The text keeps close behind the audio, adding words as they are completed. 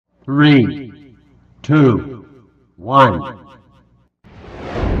3, 2, 1.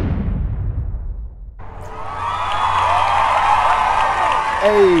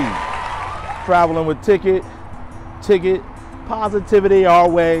 Hey, traveling with Ticket, Positivity Our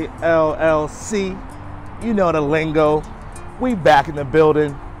Way LLC. You know the lingo. We back in the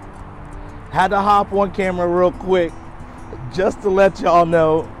building. Had to hop on camera real quick just to let y'all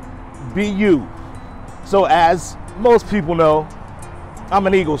know, be you. So as most people know, I'm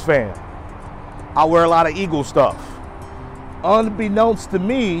an Eagles fan. I wear a lot of Eagles stuff. Unbeknownst to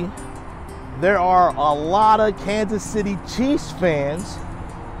me, there are a lot of Kansas City Chiefs fans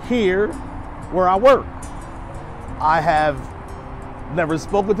here where I work. I have never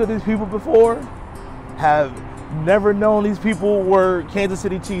spoken to these people before, have never known these people were Kansas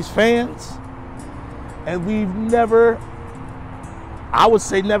City Chiefs fans, and we've never, I would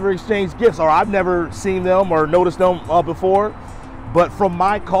say never exchanged gifts, or I've never seen them or noticed them before. But from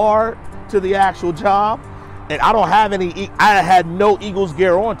my car to the actual job, and I don't have any, I had no Eagles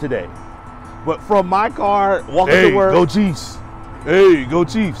gear on today. But from my car, walking to work. Go Chiefs. Hey, go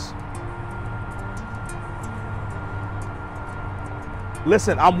Chiefs.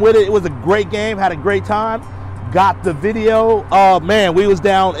 Listen, I'm with it. It was a great game. Had a great time. Got the video. Man, we was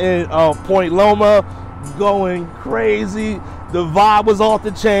down in Point Loma going crazy. The vibe was off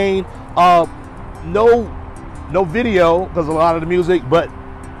the chain. No video because a lot of the music, but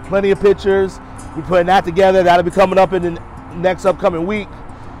plenty of pictures. We're putting that together. That'll be coming up in the next upcoming week.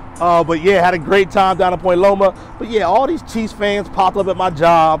 But yeah, had a great time down in Point Loma. But yeah, all these Chiefs fans popped up at my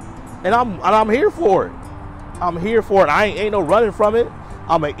job, and I'm here for it. I'm here for it. I ain't no running from it.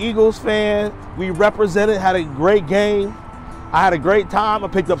 I'm an Eagles fan. We represented, had a great game. I had a great time. I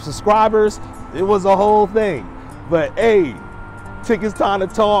picked up subscribers. It was a whole thing. But hey, Ticket's time to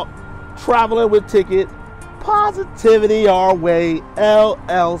talk. Traveling with Ticket. Positivity Our Way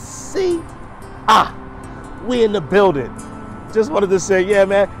LLC. We in the building. Just wanted to say, yeah,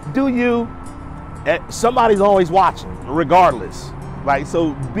 man, do you. Somebody's always watching, regardless. Like,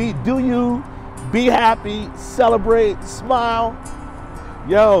 so do you, be happy, celebrate, smile.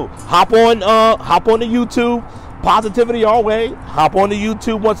 Yo, hop on the YouTube, Positivity Our Way. Hop on the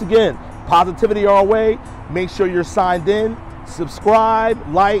YouTube once again, Positivity Our Way. Make sure you're signed in. Subscribe,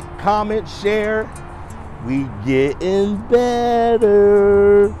 like, comment, share. We getting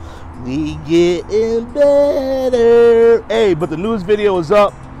better. We getting better. Hey, but the news video is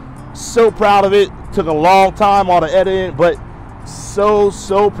up. So proud of it. Took a long time, all the editing, but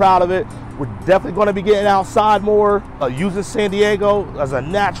so proud of it. We're definitely going to be getting outside more, using Sandy Eggo as a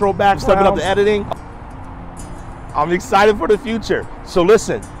natural background, stepping up the editing. I'm excited for the future. So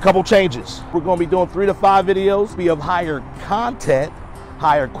listen, couple changes. We're going to be doing 3 to 5 videos, be of higher content,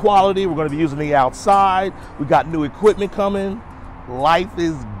 higher quality. We're going to be using the outside. We got new equipment coming. Life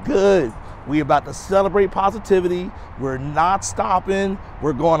is good. We about to celebrate positivity. We're not stopping.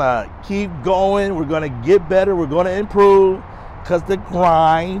 We're going to keep going. We're going to get better. We're going to improve because the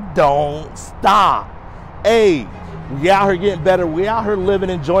grind don't stop. Hey, we out here getting better. We out here living,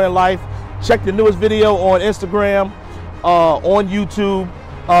 enjoying life. Check the newest video on Instagram, on YouTube.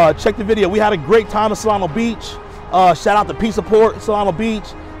 Check the video. We had a great time in Solano Beach. Shout out to Peace Support, Solano Beach.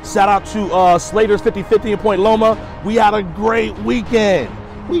 Shout out to Slater's 50/50 in Point Loma. We had a great weekend.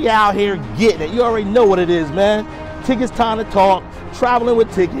 We out here getting it. You already know what it is, man. Ticket's time to talk. Traveling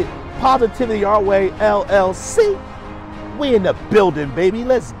with Ticket. Positivity Our Way LLC. We in the building, baby.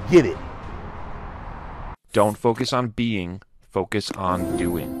 Let's get it. Don't focus on being, focus on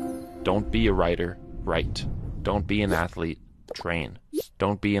doing. Don't be a writer, write. Don't be an athlete, train.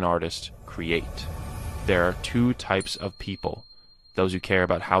 Don't be an artist, create. There are 2 types of people. Those who care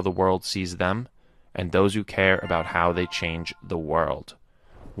about how the world sees them, and those who care about how they change the world.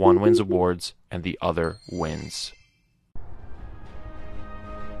 One wins awards, and the other wins.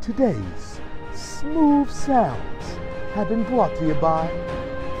 Today's smooth sounds have been brought to you by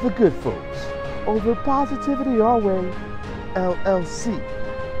the good folks over Positivity Our Way LLC,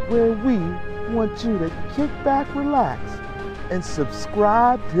 where we want you to kick back, relax, and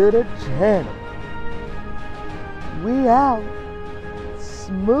subscribe to the channel. We out.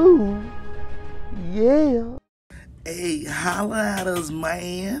 Smooth. Yeah. Hey, holla at us,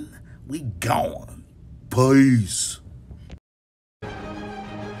 man. We gone. Peace.